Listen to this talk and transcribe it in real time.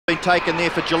taken there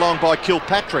for Geelong by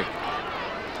Kilpatrick.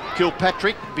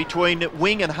 Kilpatrick between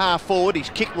wing and half forward. His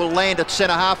kick will land at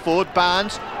centre half forward.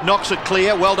 Barnes knocks it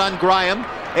clear. Well done, Graham.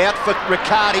 Out for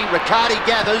Riccardi. Riccardi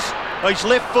gathers. His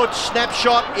left foot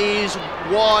snapshot is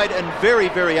wide and very,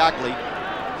 very ugly.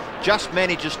 Just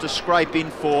manages to scrape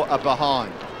in for a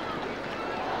behind.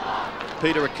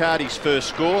 Peter Riccardi's first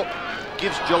score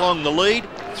gives Geelong the lead,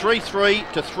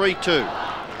 3-3 to 3-2.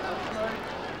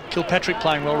 Kilpatrick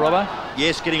playing well, Robbo.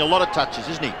 Yes, getting a lot of touches,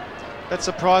 isn't he? That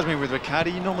surprised me with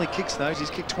Riccardi. He normally kicks those. He's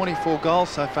kicked 24 goals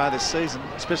so far this season,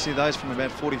 especially those from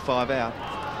about 45 out.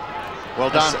 Well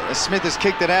done. As Smith has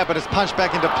kicked it out, but it's punched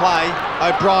back into play.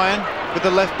 O'Brien with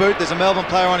the left boot. There's a Melbourne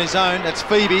player on his own. That's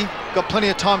Phoebe. Got plenty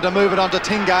of time to move it onto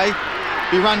Tingay.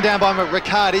 Be run down by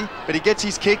Riccardi, but he gets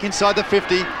his kick inside the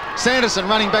 50. Sanderson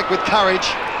running back with courage.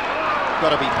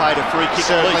 Got to be paid a free kick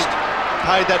Certainly at least.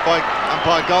 Paid that by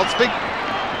umpire Goldsbig.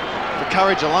 For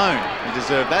courage alone, he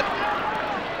deserved that.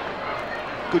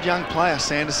 Good young player,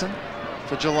 Sanderson,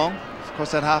 for Geelong.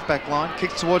 Across that half-back line.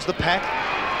 Kicks towards the pack.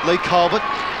 Lee Colbert,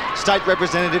 state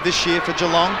representative this year for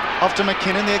Geelong. Off to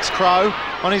McKinnon, the ex-Crow,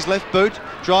 on his left boot.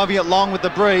 Driving it long with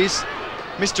the breeze.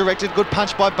 Misdirected, good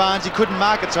punch by Barnes. He couldn't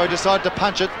mark it, so he decided to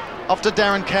punch it. Off to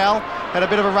Darren Cowell. Had a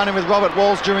bit of a run-in with Robert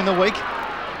Walls during the week.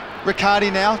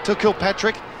 Riccardi now to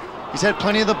Kilpatrick. He's had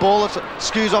plenty of the ball. It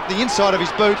skews off the inside of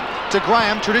his boot to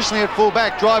Graham, traditionally at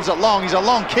full-back. Drives it long. He's a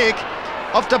long kick.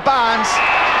 Off to Barnes.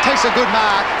 Takes a good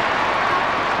mark.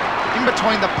 In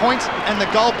between the point and the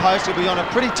goalpost, he'll be on a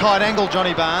pretty tight angle,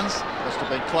 Johnny Barnes. Must have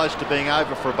been close to being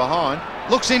over for a behind.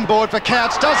 Looks inboard for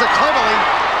Couch, does it cleverly.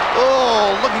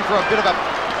 Oh, looking for a bit of a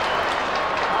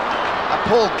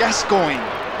Paul Gascoigne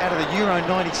out of the Euro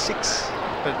 96,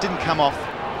 but it didn't come off.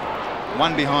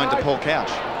 One behind to Paul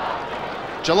Couch.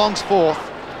 Geelong's fourth,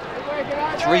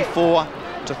 3-4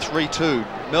 to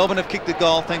 3-2. Melbourne have kicked the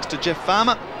goal thanks to Jeff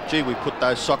Farmer. Gee, we put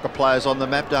those soccer players on the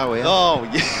map, don't we? Oh,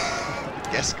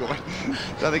 yeah. Gascoigne.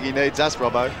 Don't think he needs us,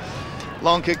 Robbo.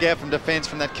 Long kick out from defence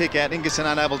from that kick out.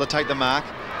 Ingerson unable to take the mark.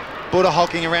 Buddha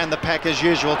Hocking around the pack as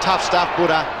usual. Tough stuff,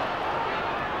 Buddha.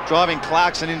 Driving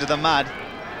Clarkson into the mud.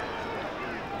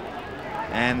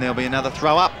 And there'll be another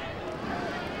throw up.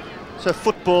 So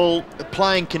football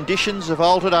playing conditions have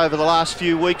altered over the last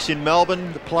few weeks in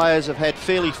Melbourne. The players have had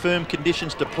fairly firm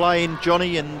conditions to play in,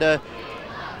 Johnny, and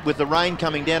with the rain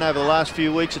coming down over the last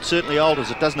few weeks, it certainly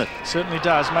alters it, doesn't it? Certainly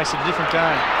does. Makes it a different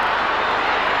game.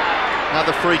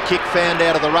 Another free kick found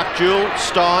out of the ruck duel.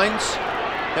 Steins.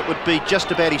 That would be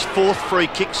just about his fourth free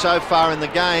kick so far in the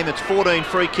game. It's 14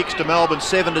 free kicks to Melbourne,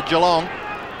 7 to Geelong.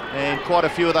 And quite a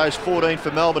few of those 14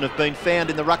 for Melbourne have been found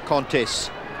in the ruck contests.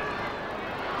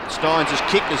 Steins'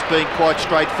 kick has been quite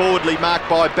straightforwardly marked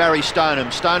by Barry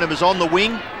Stoneham. Stoneham is on the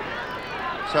wing,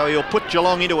 so he'll put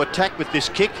Geelong into attack with this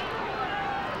kick.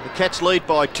 The Cats lead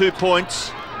by 2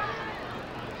 points.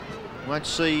 Won't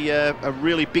see a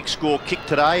really big score kick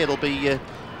today. It'll be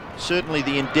certainly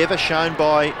the endeavour shown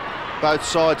by both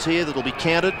sides here that'll be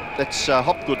counted. That's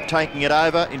Hopgood taking it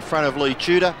over in front of Lee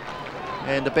Tudor,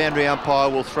 and the boundary umpire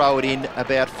will throw it in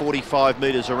about 45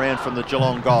 metres around from the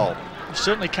Geelong goal. You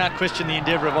certainly can't question the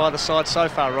endeavour of either side so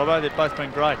far, Robbo. They've both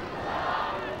been great.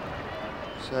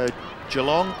 So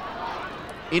Geelong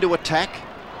into attack.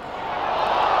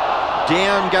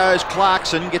 Down goes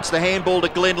Clarkson, gets the handball to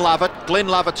Glenn Lovett. Glenn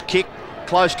Lovett's kick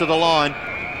close to the line.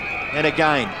 And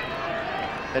again,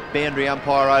 that boundary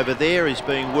umpire over there is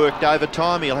being worked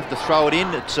overtime. He'll have to throw it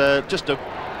in. It's just a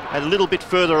little bit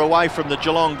further away from the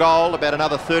Geelong goal, about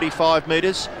another 35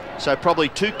 metres. So probably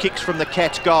 2 kicks from the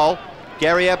Cats' goal.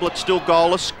 Gary Ablett still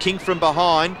goalless. King from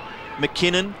behind.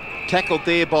 McKinnon tackled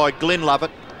there by Glenn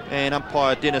Lovett. And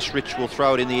umpire Dennis Rich will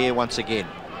throw it in the air once again.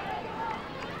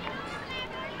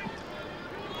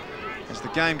 As the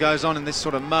game goes on in this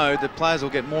sort of mode, the players will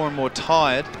get more and more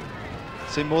tired.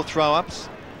 See more throw-ups,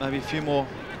 maybe a few more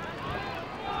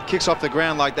kicks off the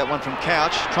ground like that one from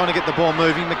Couch. Trying to get the ball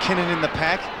moving. McKinnon in the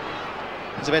pack.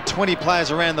 There's about 20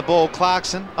 players around the ball.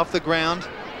 Clarkson off the ground.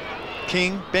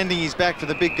 King bending his back for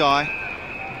the big guy.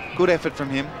 Good effort from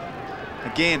him.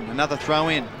 Again, another throw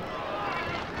in.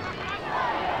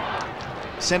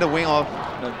 Centre wing,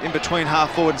 in between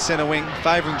half forward and centre wing,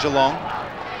 favouring Geelong.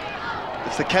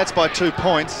 It's the Cats by 2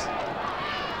 points.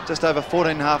 Just over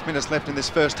 14 and a half minutes left in this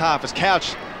first half as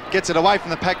Couch gets it away from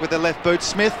the pack with their left boot.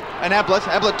 Smith and Ablett.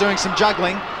 Ablett doing some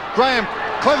juggling. Graham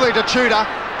cleverly to Tudor.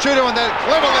 Tudor on that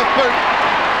clever left boot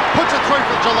puts it through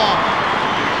for Geelong.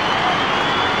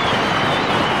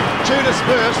 Tudor's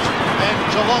first and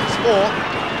Geelong's fourth,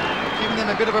 giving them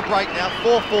a bit of a break now.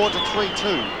 4-4 to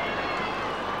 3-2.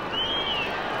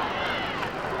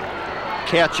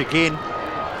 Couch again.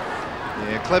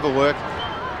 Yeah, clever work.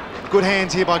 Good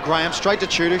hands here by Graham, straight to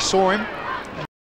Tudor, saw him.